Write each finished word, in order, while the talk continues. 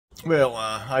Well,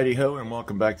 Heidi ho, and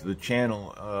welcome back to the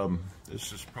channel.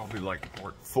 This is probably like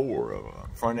part 4 of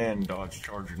front end Dodge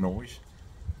Charger noise.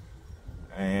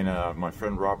 And my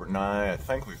friend Robert and I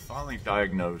think we finally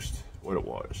diagnosed what it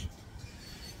was.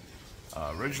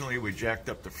 Originally, we jacked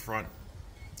up the front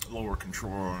lower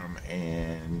control arm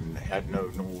and had no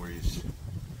noise,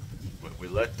 but we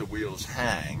let the wheels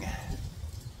hang,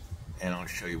 and I'll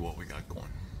show you what we got going.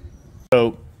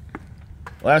 So,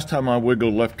 last time I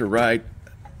wiggled left or right,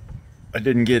 I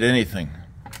didn't get anything,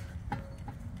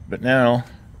 but now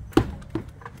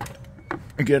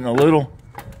I'm getting a little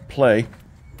play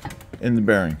in the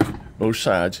bearing. Both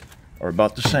sides are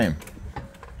about the same.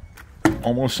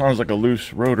 Almost sounds like a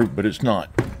loose rotor, but it's not.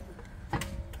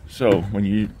 So when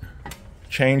you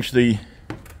change the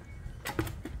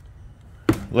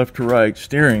left to right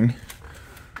steering,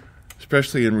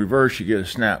 especially in reverse, you get a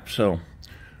snap. So I'm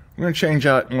going to change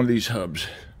out one of these hubs.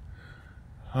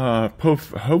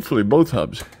 Hopefully both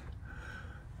hubs.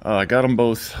 I got them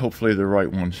both. Hopefully the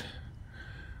right ones.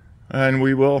 And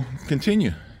we will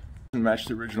continue. Match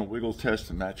the original wiggle test.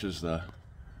 It matches the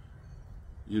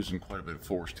using quite a bit of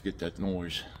force to get that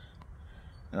noise.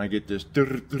 And I get this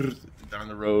down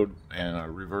the road and a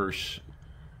reverse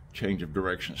change of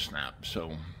direction snap. So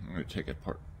I'm going to take it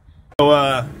apart.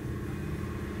 So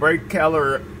brake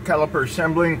caliper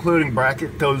assembly, including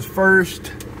bracket, goes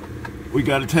first. We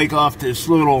got to take off this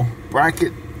little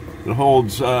bracket that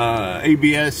holds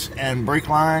ABS and brake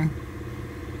line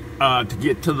to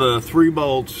get to the 3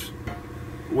 bolts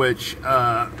which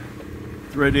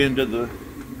thread into the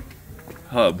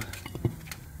hub.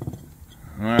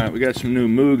 Alright, we got some new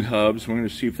Moog hubs. We're going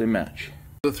to see if they match.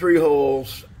 The 3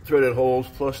 holes, threaded holes,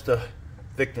 plus the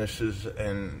thicknesses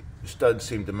and studs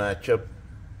seem to match up.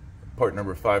 Part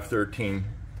number 513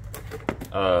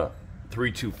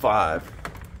 325.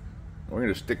 We're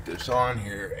going to stick this on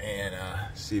here and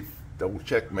see if, double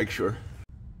check, make sure.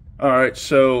 Alright,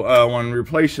 so when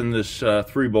replacing this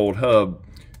 3-bolt hub,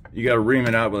 you got to ream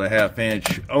it out with a 1/2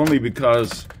 inch, only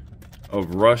because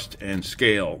of rust and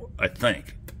scale, I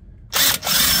think.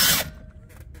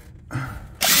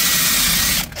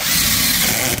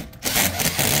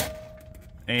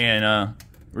 And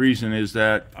reason is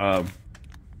that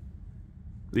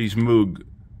these Moog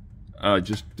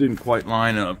just didn't quite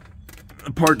line up.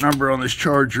 The part number on this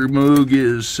Charger Moog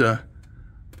is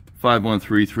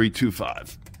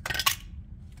 513325.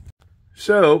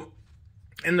 So,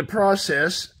 in the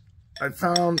process, I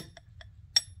found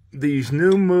these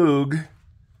new Moog.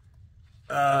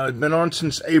 Been on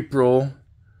since April.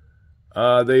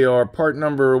 They are part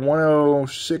number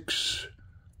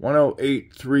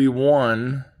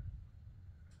 106-10831.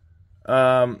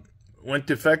 Went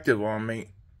defective on me.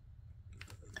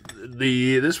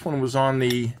 This one was on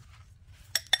the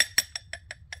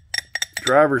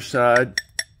driver's side,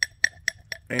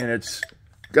 and it's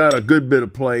got a good bit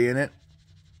of play in it,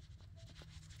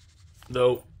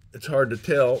 though it's hard to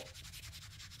tell,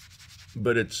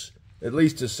 but it's at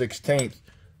least a 1/16.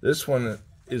 This one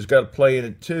has got a play in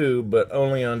it too, but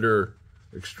only under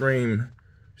extreme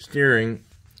steering,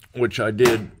 which I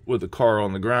did with the car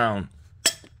on the ground.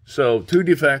 So 2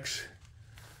 defects.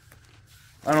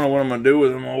 I don't know what I'm going to do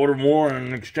with them. I'll order more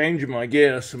and exchange them, I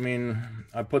guess. I mean,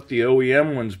 I put the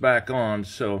OEM ones back on,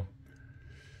 so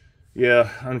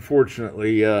yeah,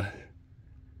 unfortunately, the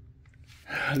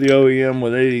OEM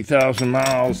with 80,000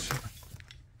 miles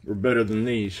were better than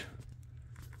these.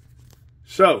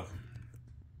 So,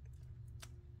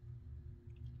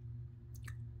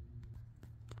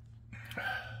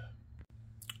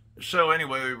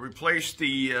 anyway, we replaced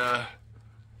the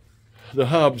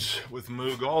hubs with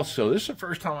Moog also. This is the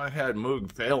first time I've had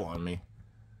Moog fail on me.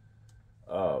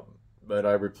 But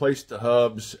I replaced the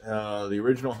hubs. The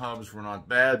original hubs were not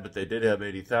bad, but they did have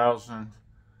 80,000.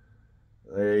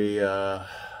 They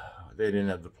didn't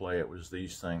have the play. It was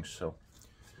these things. So,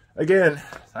 again,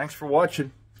 thanks for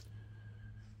watching.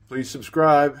 Please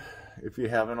subscribe if you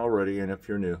haven't already and if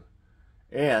you're new.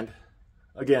 And,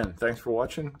 again, thanks for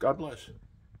watching. God bless.